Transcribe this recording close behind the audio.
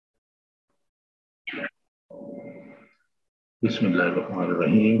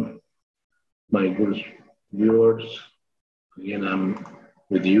Bismillahirrahmanirrahim. My good viewers, again I'm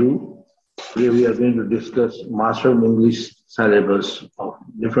with you. Today we are going to discuss Master in English syllabus of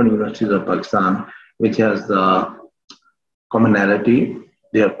different universities of Pakistan, which has the commonality.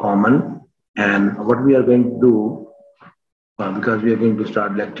 They are common, and what we are going to do, because we are going to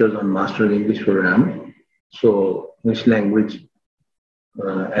start lectures on Master in English program, so English language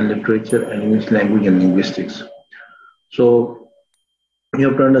and literature, and English language and linguistics. So you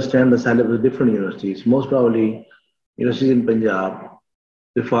have to understand the syllabus of different universities. Most probably, universities in Punjab,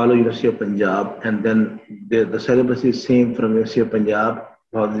 they follow University of Punjab, and then the syllabus is same from University of Punjab,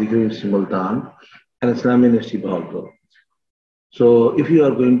 University of Multan, and Islamic University Bahawalpur. So if you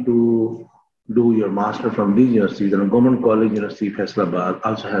are going to do your master from these universities, then Government College University Faisalabad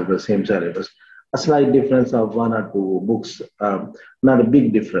also has the same syllabus. A slight difference of one or two books, not a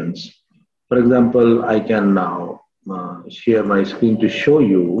big difference. For example, I can now share my screen to show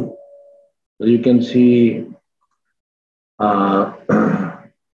you. You can see, for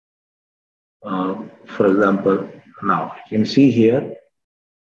example, now you can see here.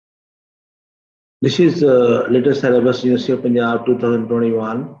 This is latest syllabus, University of Punjab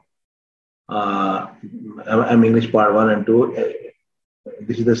 2021. I'm English part 1 and 2.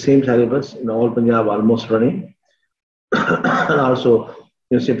 This is the same syllabus in all Punjab, almost running. And also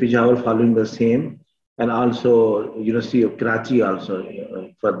University of Peshawar following the same. And also University of Karachi also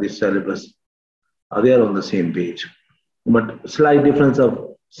for this syllabus. They are on the same page. But slight difference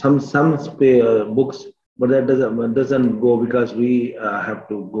of some books, but that doesn't go because we have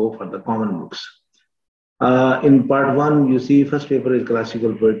to go for the common books. In part 1, you see first paper is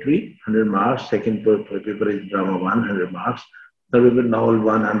classical poetry, 100 marks. Second paper is drama 1, 100 marks. Third paper novel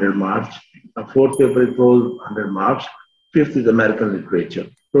 100 marks. Fourth paper is prose, 100 marks. Fifth is American literature.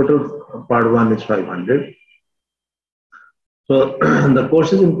 Total part 1 is 500. So the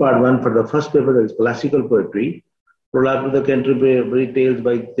courses in part 1 for the first paper is classical poetry. Prologue to the Canterbury Tales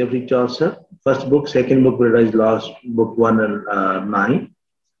by Geoffrey Chaucer. First book, second book, Paradise Lost, book 1 and 9.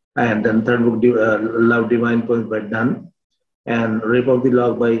 And then third book, Love Divine Poems by Donne. And Rape of the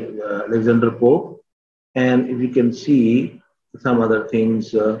Lock by Alexander Pope. And if you can see some other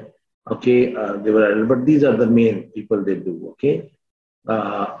things, they were added, but these are the main people they do, okay?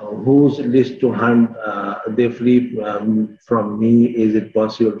 Whose list to hunt, they flee from me, is it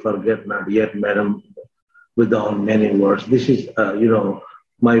possible, forget not yet, madam, without many words. This is,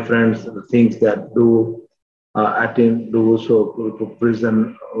 my friends, the things that do attend, do so to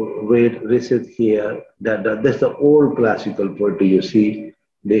prison, wait, visit here, that's the old classical poetry you see,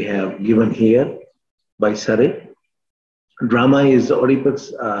 they have given here by Surrey. Drama is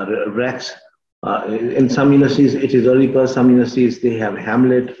Oedipus Rex. In some universities, it is Oedipus. Some universities, they have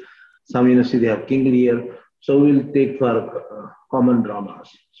Hamlet. Some universities, they have King Lear. So we'll take for common dramas.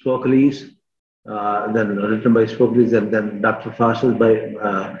 Sophocles, then written by Sophocles, and then Dr. Faustus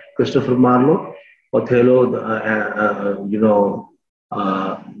by Christopher Marlowe. Othello,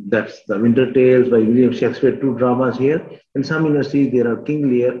 that's the Winter Tales by William Shakespeare, 2 dramas here. In some universities, there are King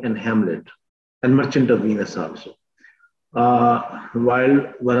Lear and Hamlet, and Merchant of Venus also.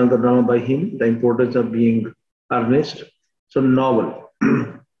 While one of the drama by him, The Importance of Being Earnest. So novel.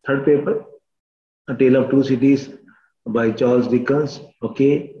 Third paper, A Tale of Two Cities by Charles Dickens.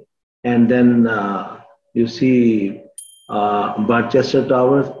 Okay, and then you see Barchester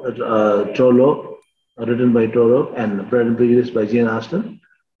Towers, Trollope, written by Trollope, and Pride and Prejudice by Jane Austen.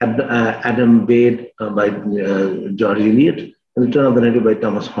 Adam Bede by George Eliot, and Return of the Native by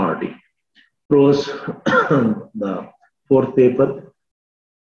Thomas Hardy. Prose, the fourth paper,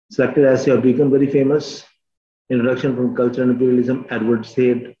 Selected Essay of Bacon, very famous. Introduction from Culture and Imperialism, Edward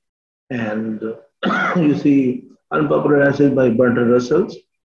Said. And you see Unpopular Essays by Bertrand Russell,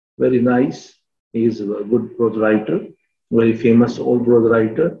 very nice. He is a good prose writer, very famous old prose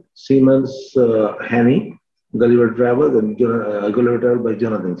writer. Siemens Henny, Gulliver Travels, and Gulliver Travels by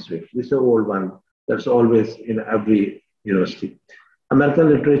Jonathan Swift. This is an old one that's always in every university. American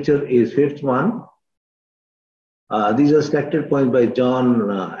literature is fifth one. These are selected poems by John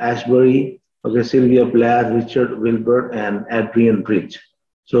Ashbery, okay, Sylvia Plath, Richard Wilbur, and Adrian Bridge.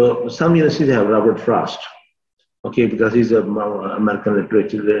 So some universities have Robert Frost, okay, because he's an American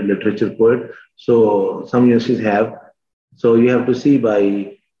literature poet. So some universities have. So you have to see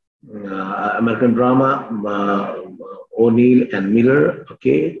by American drama, O'Neill and Miller,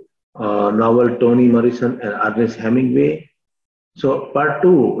 okay, novel Toni Morrison and Ernest Hemingway. So part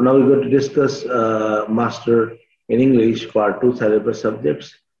 2, now we're going to discuss Master in English, part 2 syllabus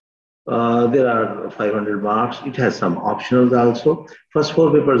subjects. There are 500 marks. It has some optionals also. First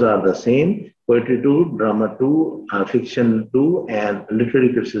four papers are the same: poetry 2, drama 2, fiction 2, and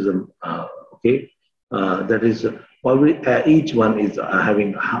literary criticism. Okay, that is each one is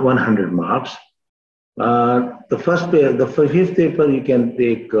having 100 marks. The fifth paper you can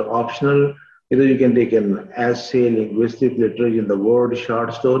take optional. Either you can take an essay, linguistic, literature in the word,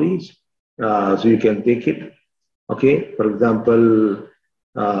 short stories. So you can take it. Okay, for example,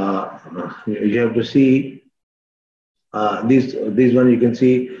 you have to see these one you can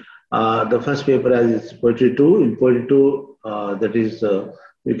see the first paper as is poetry 2. In poetry 2, that is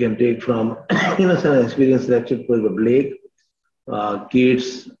you can take from Innocent Experience Lecture for the Blake,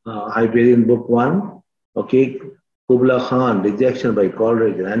 Keats, Hyperion Book 1. Okay, Kubla Khan, Rejection by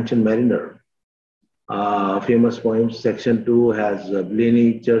Coleridge, an Ancient Mariner. Famous poems. Section 2 has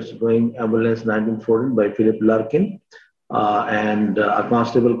Blaney Church Going Ambulance 1914 by Philip Larkin. And a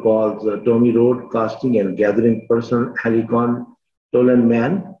constable calls Tommy Road, Casting and Gathering Person, Helicon, Toland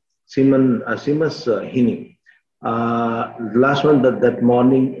Man, Simus Heaney. The last one, that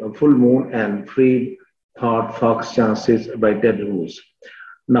morning, Full Moon and Free Thought Fox Chances by Ted Roos.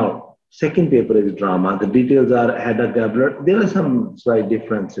 Now, second paper is drama. The details are Hedda Gabler. There are some slight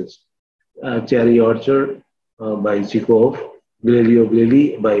differences. Cherry Orchard by Chekhov, Galileo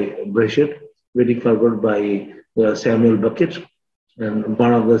Galilei by Breschet, Waiting for God by Samuel Beckett, and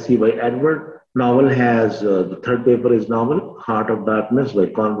Born of the Sea by Edward. Novel has the third paper is novel, Heart of Darkness by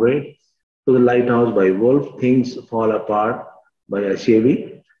Conrad, To the Lighthouse by Wolfe, Things Fall Apart by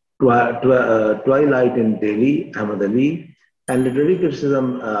Ashevi, Twilight in Delhi, Ahmad Ali, and literary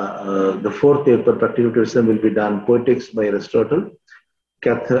criticism. The fourth paper, practical criticism, will be done Poetics by Aristotle,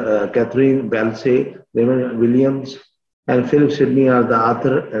 Catherine Balsay, Raymond Williams, and Philip Sidney are the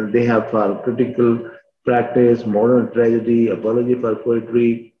author, and they have for critical practice, modern tragedy, apology for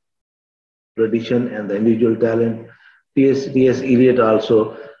poetry, tradition, and the individual talent. T.S. Eliot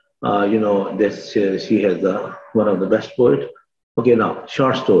also, this she has one of the best poets. Okay, now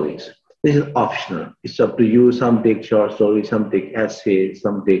short stories. This is optional. It's up to you. Some take short stories, some take essays,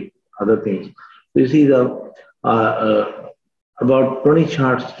 some take other things. You see the about 20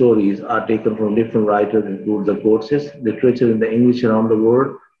 short stories are taken from different writers, include the courses, literature in the English around the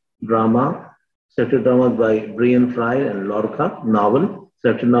world, drama, selected dramas by Brian Fry and Lorca, novel,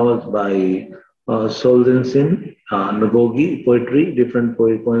 selected novels by Solzhenitsyn, Nagogi, poetry, different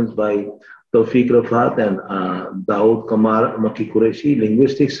poems by Tawfiq Rafat and Daoud Kamar Maki Qureshi,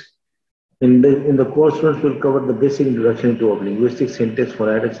 linguistics. In the course notes, we'll cover the basic introduction to of linguistics, syntax,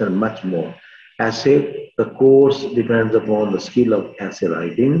 phonetics, and much more. Essay, the course depends upon the skill of essay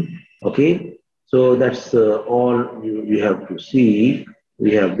writing. Okay, so that's all you have to see.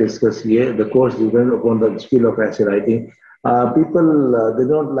 We have discussed here. The course depends upon the skill of essay writing. People they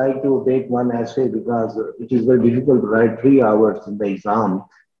don't like to take one essay because it is very difficult to write 3 hours in the exam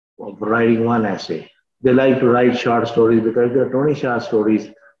of writing one essay. They like to write short stories because there are 20 short stories.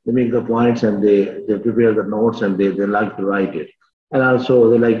 They make the points and they prepare the notes and they like to write it. And also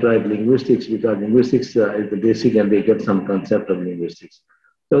they like to write linguistics because linguistics is the basic and they get some concept of linguistics.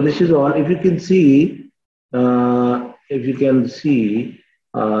 So this is all. If you can see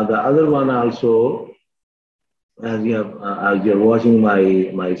the other one also, as you're watching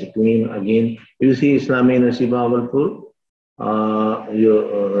my screen again, you see Islami University Bahawalpur.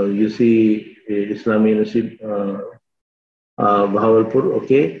 You see Islami University Bahawalpur.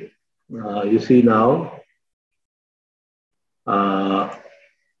 Okay, you see now.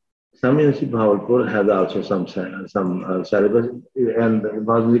 Islami University Bahawalpur has also some syllabus, and the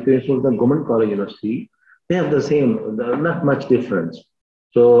Government College University, they have the same, not much difference.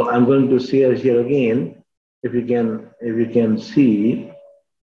 So I'm going to share here again. If you can see,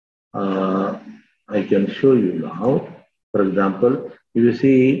 I can show you now. For example, if you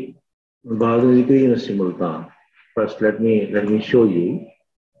see Bahawalpur University Multan. First, let me show you.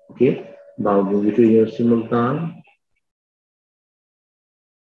 Okay, Bahawalpur University Multan.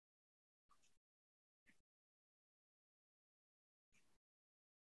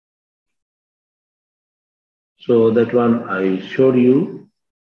 So that one I showed you.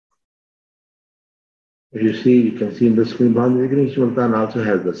 If you see, you can see in the screen, Bahawalpur Multan also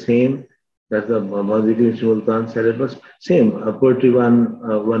has the same. That's the Bahawalpur Multan syllabus. Same, poetry one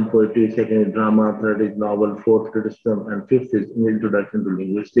poetry, second is drama, third is novel, fourth criticism, and fifth is introduction to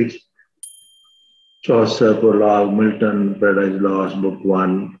linguistics. Chaucer, Prologue, Milton, Paradise Lost, Book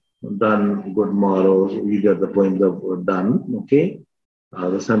 1, Done, Good Morrows. These are the poems of Done. Okay,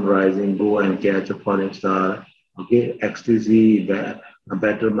 the sun rising, go and catch a falling star. Okay, ecstasy,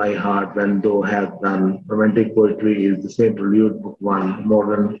 better my heart when thou hast done. Romantic poetry is the same prelude, Book 1,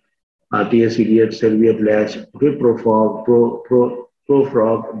 modern T.S. Eliot, Sylvia Plath, okay, Pro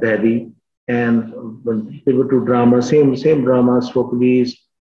Frog, Daddy, and pivot to drama, same dramas, Sophocles,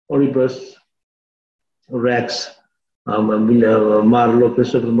 Oedipus, Rex, Marlowe,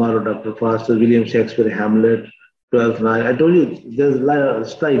 Christopher Marlowe, Dr. Foster, William Shakespeare, Hamlet, 12th Night. I told you there's a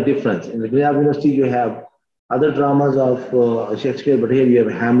slight difference. In the Punjab University, you have other dramas of Shakespeare, but here you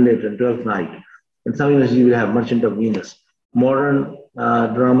have Hamlet and 12th Night. In some universities, you will have Merchant of Venus. Modern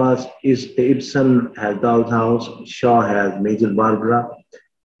dramas is Ibsen has Doll's House, Shaw has Major Barbara,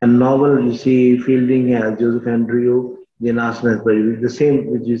 and novel, you see, Fielding has Joseph Andrew, Jane Austen has Berry. The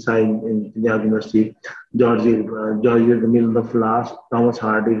same which you saw in Punjab University, George The Mill of Last, Thomas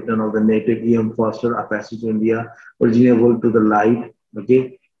Hardy, Return of the Native, E.M. Foster, A Passage to India, Virginia Woolf to the Light,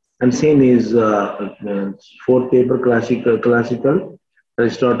 okay? And same is fourth paper, classical,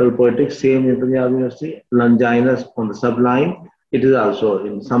 Aristotle Poetics, same in Punjab University, Longinus on the Sublime. It is also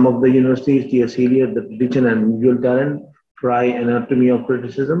in some of the universities, T.S. Eliot, The Tradition and Individual Talent, Fry, Anatomy of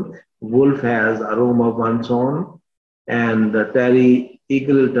Criticism. Wolf has A Rome of One's Own, and Terry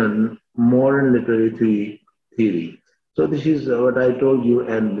Eagleton, Modern Literary Theory. So this is what I told you,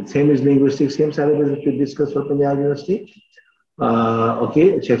 and same is linguistics, same syllabus that we discussed for Punjab University.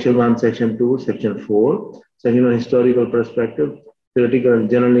 Okay, section 1, section 2, section 4. Section 1, historical perspective, theoretical and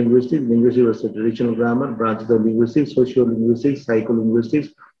general linguistics, linguistics versus traditional grammar, branches of linguistics, sociolinguistics, psycholinguistics,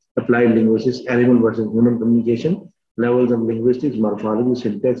 applied linguistics, animal versus human communication, levels of linguistics, morphology,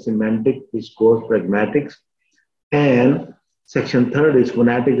 syntax, semantic, discourse, pragmatics, and section 3 is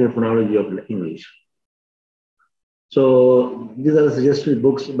phonetics and phonology of English. So these are the suggested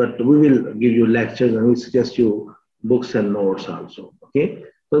books, but we will give you lectures and we suggest you books and notes also. Okay.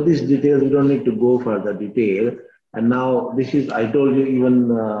 So these details, we don't need to go further detail. And now this is, I told you, even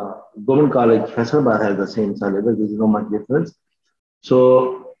Government College, Faisalabad has the same syllabus. There is no much difference.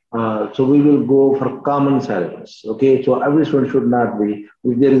 So, so we will go for common syllabus. Okay. So every student should not be,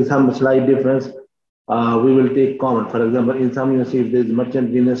 if there is some slight difference, we will take common. For example, in some universities, there is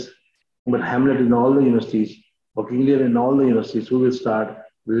Merchant Venus, but Hamlet in all the universities, or King Lear in all the universities, we will start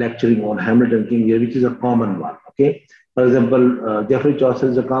lecturing on Hamlet and King Lear, which is a common one. Okay. For example, Geoffrey Chaucer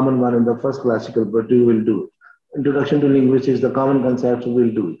is a common one in the first classical, but we will do it. Introduction to Linguistics, the common concepts, we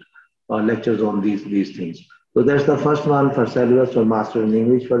will do it. Lectures on these things. So that's the first one for syllabus for Master in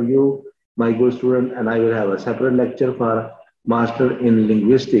English for you, my good student, and I will have a separate lecture for Master in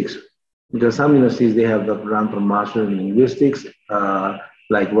Linguistics. Because some universities, they have the program for Master in Linguistics,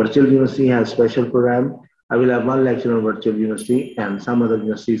 like Virtual University has special program. I will have one lecture on Virtual University, and some other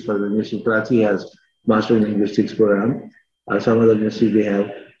universities, for the University of Karachi has Master in Linguistics program. Some other universities they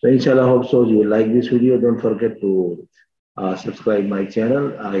have. So inshallah, hope so you will like this video. Don't forget to subscribe my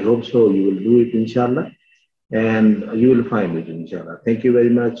channel. I hope so you will do it, inshallah, and you will find it, inshallah. Thank you very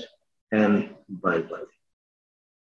much, and bye-bye.